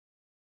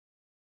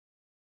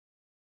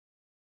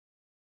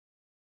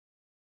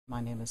My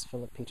name is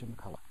Philip Peter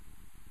McCullough.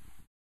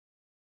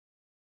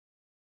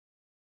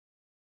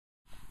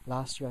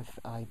 Last year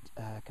I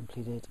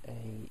completed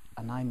an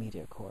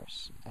iMedia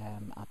course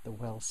at the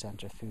Wells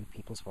Centre through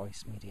People's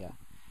Voice Media.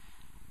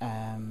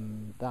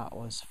 That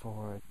was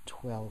for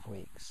 12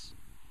 weeks.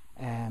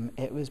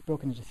 It was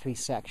broken into 3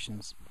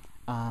 sections,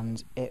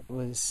 and it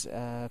was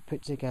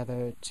put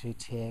together to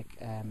take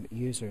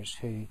users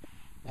who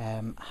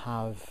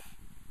have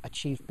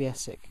achieved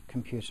basic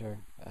computer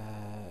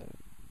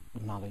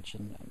knowledge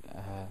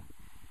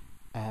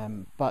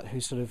but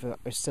who sort of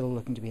are still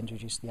looking to be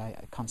introduced to the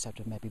concept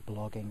of maybe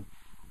blogging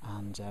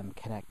and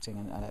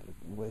connecting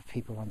with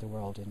people around the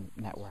world in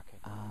networking.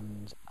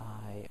 And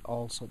I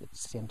also at the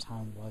same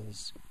time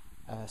was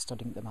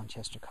studying at the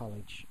Manchester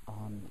College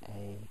on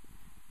a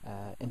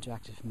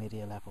interactive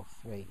media level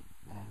 3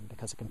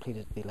 because I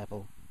completed the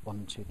level 1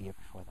 and 2 the year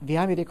before that. The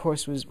iMedia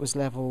course was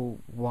level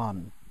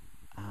 1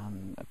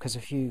 because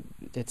a few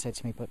did say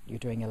to me, but you're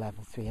doing a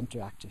level 3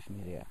 interactive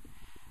media.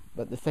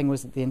 But the thing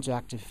was that the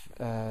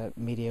interactive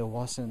media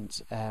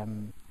wasn't,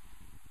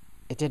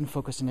 it didn't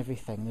focus on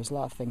everything. There's a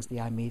lot of things the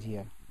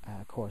iMedia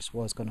course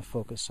was going to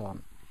focus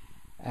on.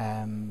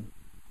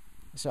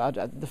 So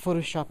the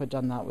Photoshop had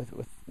done that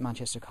with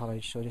Manchester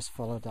College, so I just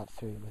followed that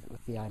through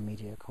with the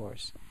iMedia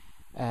course.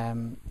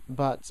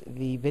 But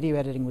the video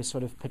editing was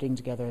sort of putting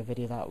together a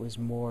video that was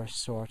more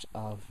sort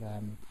of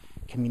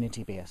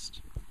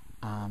community-based,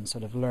 and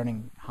sort of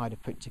learning how to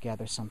put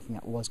together something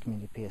that was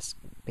community-based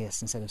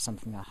instead of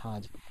something that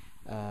had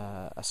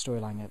a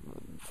storyline,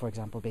 for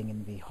example, being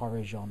in the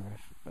horror genre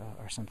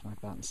or something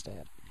like that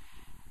instead.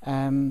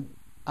 And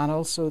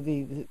also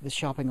the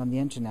shopping on the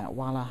internet.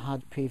 While I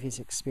had previous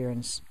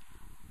experience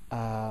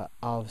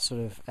of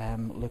sort of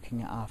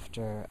looking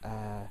after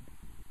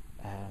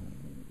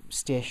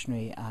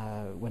stationery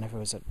whenever I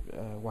was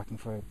working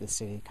for the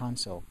city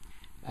council,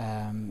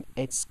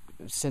 it's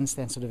since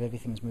then sort of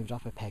everything's moved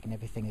up a peg and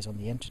everything is on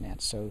the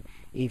internet, so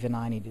even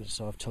I needed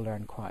sort of to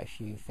learn quite a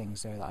few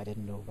things there that I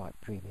didn't know about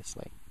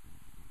previously.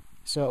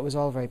 So it was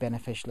all very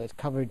beneficial. It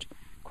covered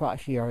quite a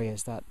few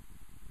areas that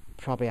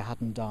probably I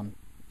hadn't done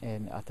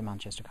at the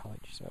Manchester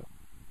College, so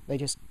they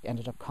just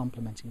ended up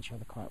complementing each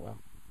other quite well.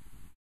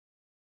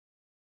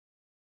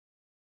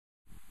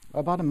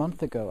 About a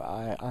month ago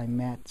I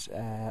met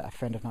a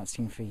friend I've not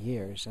seen for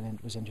years, and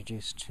was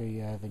introduced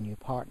to the new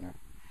partner.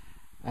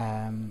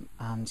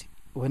 And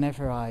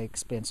whenever I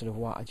explained sort of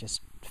what I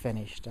just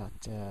finished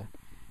at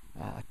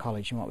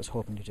college and what I was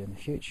hoping to do in the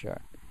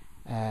future,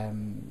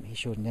 he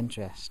showed an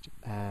interest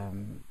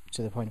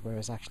to the point where I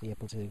was actually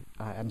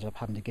I ended up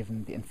having to give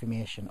him the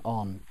information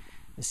on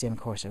the same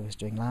course I was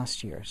doing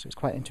last year, so I was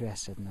quite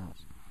interested in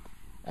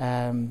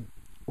that.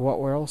 What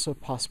we're also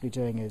possibly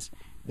doing is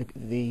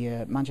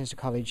the Manchester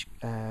College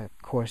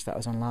course that I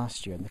was on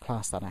last year, and the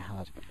class that I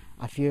had,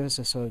 a few of us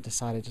have sort of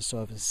decided to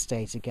sort of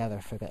stay together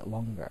for a bit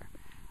longer.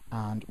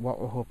 And what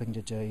we're hoping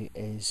to do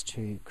is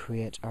to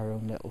create our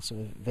own little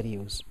sort of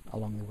videos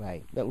along the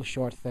way, little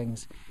short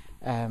things,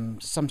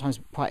 sometimes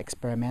quite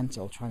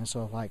experimental, trying to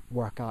sort of like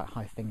work out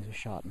how things are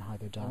shot and how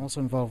they're done. I'm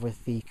also involved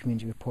with the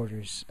community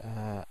reporters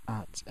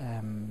at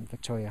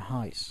Victoria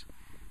House,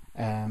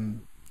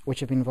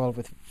 which I've been involved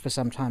with for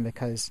some time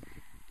because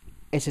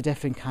it's a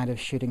different kind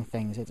of shooting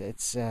things.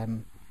 It's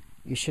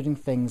you're shooting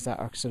things that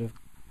are sort of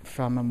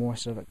from a more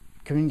sort of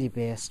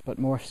community-based, but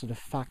more sort of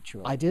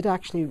factual. I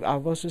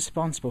was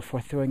responsible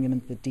for throwing him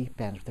into the deep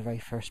end with the very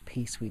first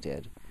piece we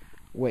did,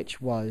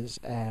 which was,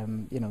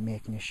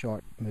 making a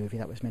short movie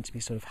that was meant to be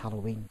sort of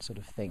Halloween sort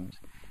of themed,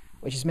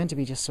 which is meant to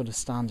be just sort of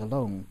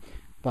standalone,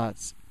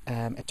 but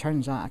it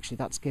turns out actually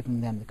that's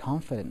given them the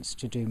confidence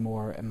to do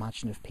more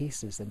imaginative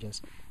pieces than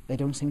just, they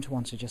don't seem to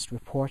want to just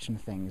report on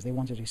things, they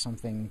want to do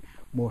something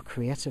more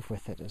creative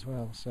with it as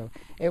well. So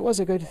it was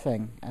a good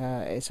thing.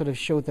 It sort of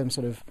showed them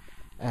sort of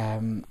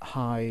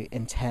how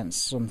intense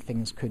some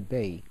things could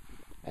be,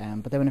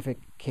 but then whenever it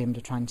came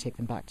to try and take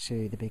them back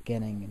to the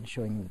beginning and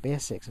showing them the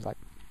basics, it's like,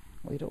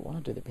 well, you don't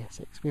want to do the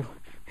basics,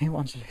 we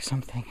want to do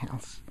something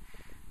else.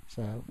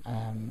 So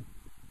and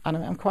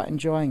I'm quite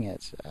enjoying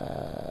it.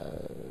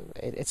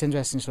 It's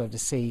interesting sort of to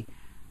see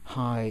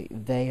how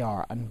they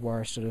are and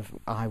where sort of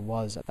I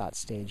was at that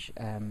stage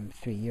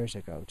 3 years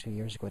ago, 2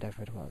 years ago,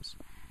 whatever it was.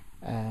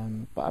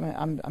 But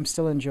I'm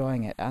still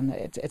enjoying it, and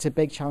it's a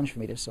big challenge for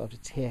me to sort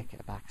of take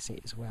a back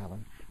seat as well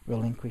and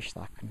relinquish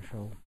that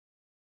control.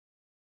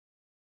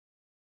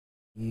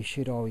 You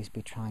should always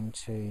be trying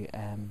to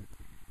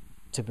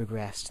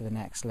progress to the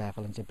next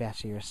level and to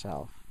better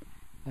yourself.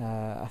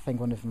 I think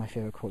one of my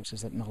favourite quotes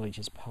is that knowledge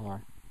is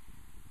power.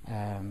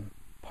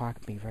 Power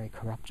can be very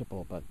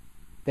corruptible, but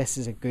this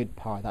is a good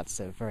power.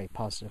 That's a very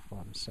positive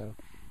one. So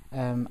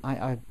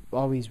I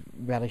always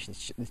relish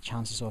the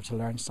chances of to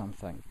learn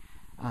something.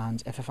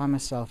 And if I find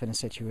myself in a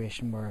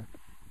situation where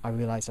I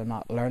realise I'm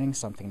not learning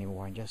something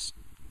anymore and just,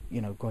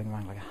 going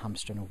around like a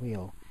hamster in a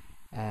wheel,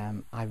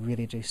 I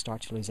really do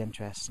start to lose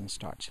interest and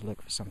start to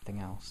look for something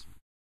else.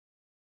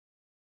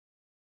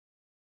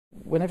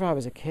 Whenever I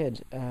was a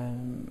kid,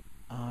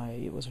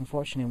 I was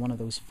unfortunately in one of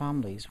those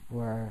families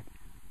where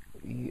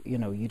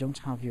you don't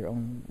have your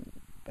own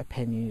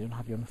opinion, you don't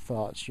have your own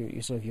thoughts.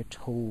 You're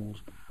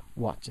told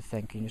what to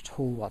think and you're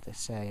told what to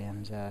say,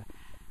 and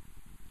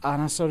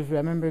I sort of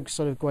remember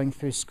sort of going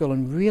through school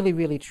and really,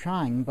 really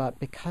trying, but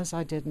because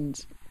I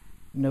didn't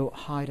know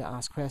how to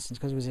ask questions,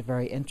 because I was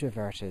very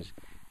introverted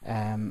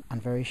and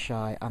very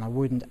shy, and I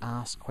wouldn't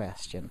ask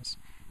questions,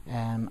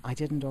 I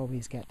didn't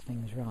always get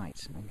things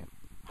right.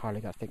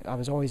 Hardly got things. I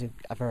was always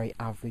a very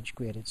average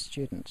graded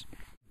student.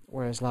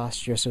 Whereas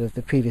last year, sort of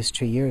the previous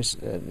 2 years,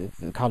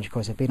 the college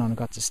course I've been on, I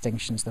got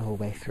distinctions the whole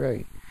way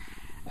through.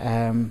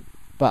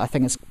 But I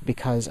think it's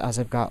because as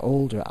I've got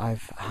older,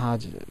 I've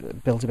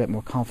had built a bit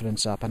more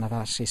confidence up, and I've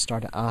actually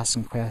started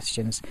asking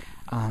questions,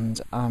 and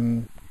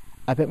I'm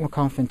a bit more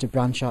confident to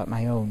branch out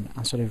my own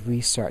and sort of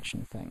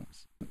researching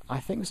things.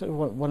 I think sort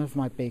of one of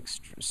my big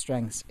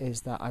strengths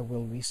is that I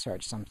will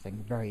research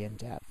something very in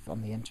depth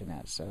on the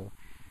internet. So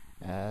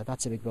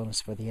that's a big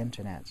bonus for the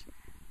internet.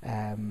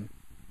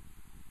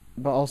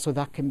 But also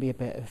that can be a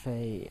bit of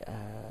a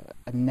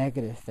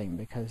negative thing,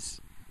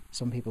 because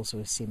some people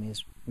sort of see me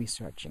as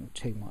researching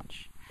too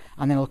much,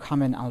 and then I'll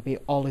come in, I'll be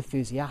all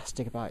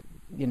enthusiastic about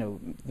the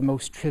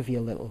most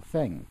trivial little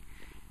thing,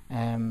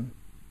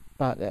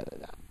 but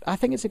I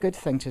think it's a good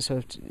thing to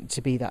sort of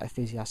to be that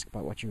enthusiastic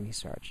about what you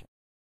research.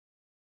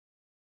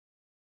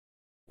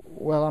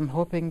 Well, I'm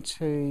hoping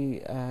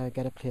to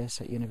get a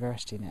place at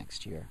university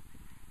next year,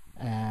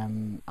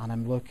 and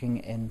I'm looking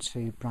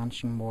into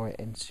branching more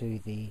into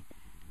the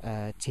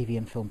TV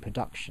and film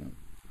production.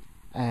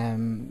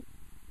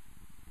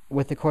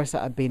 With the course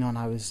that I've been on,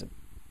 I was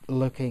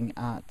looking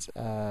at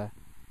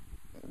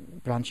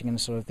branching into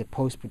sort of the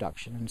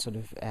post-production and sort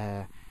of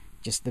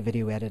just the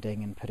video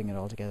editing and putting it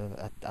all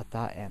together at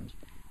that end.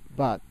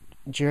 But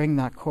during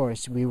that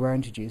course, we were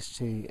introduced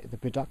to the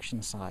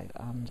production side,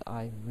 and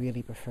I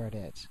really preferred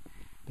it,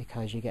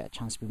 because you get a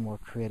chance to be more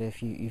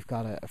creative. You've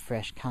got a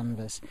fresh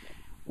canvas.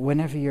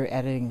 Whenever you're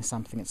editing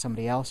something that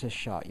somebody else has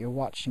shot, you're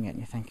watching it and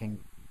you're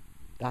thinking,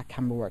 that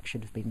camera work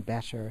should have been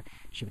better,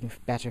 should have been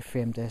better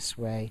framed this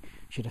way,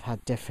 should have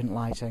had different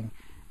lighting.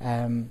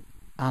 And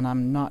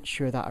I'm not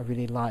sure that I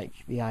really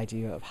like the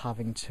idea of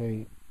having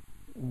to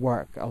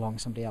work along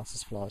somebody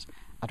else's flaws.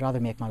 I'd rather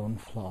make my own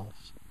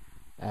flaws.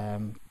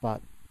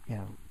 But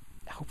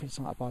hopefully it's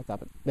not about that.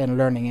 But then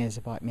learning is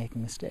about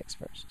making mistakes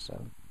first.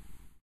 So